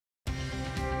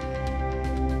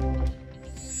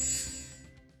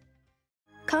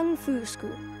Kung Fu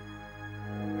School.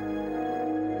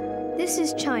 This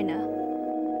is China.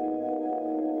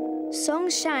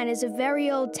 Songshan is a very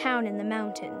old town in the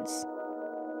mountains.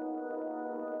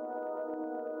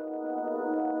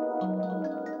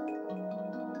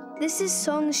 This is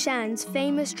Songshan's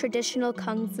famous traditional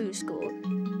Kung Fu school,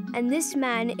 and this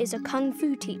man is a Kung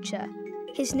Fu teacher.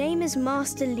 His name is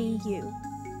Master Li Yu.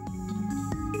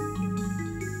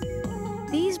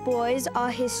 These boys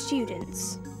are his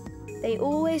students. They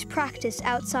always practice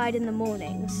outside in the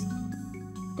mornings.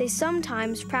 They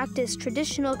sometimes practice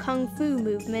traditional Kung Fu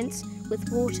movements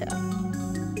with water.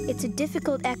 It's a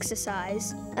difficult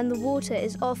exercise, and the water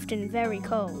is often very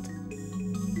cold.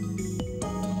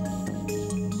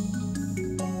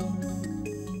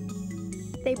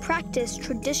 They practice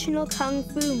traditional Kung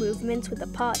Fu movements with a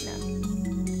partner.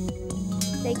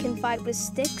 They can fight with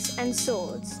sticks and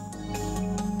swords.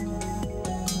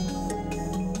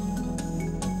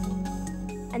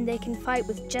 And they can fight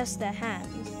with just their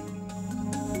hands.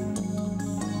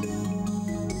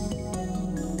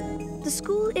 The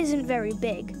school isn't very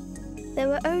big. There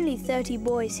were only 30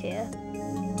 boys here.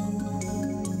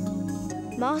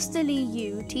 Master Li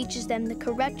Yu teaches them the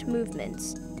correct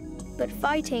movements, but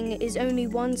fighting is only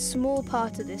one small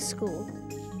part of this school.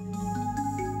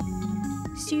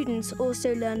 Students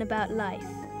also learn about life.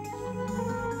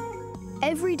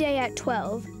 Every day at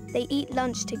 12, they eat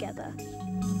lunch together.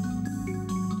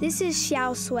 This is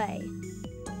Xiao Sui.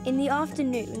 In the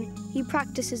afternoon, he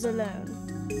practices alone.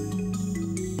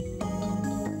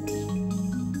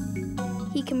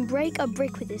 He can break a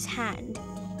brick with his hand.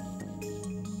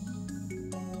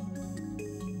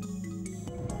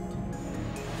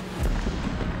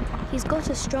 He's got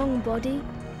a strong body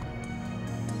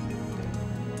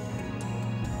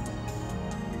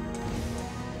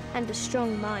and a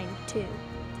strong mind, too.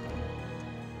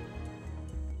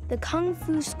 The Kung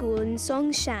Fu school in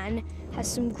Songshan has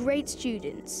some great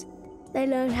students. They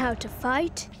learn how to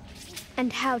fight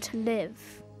and how to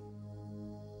live.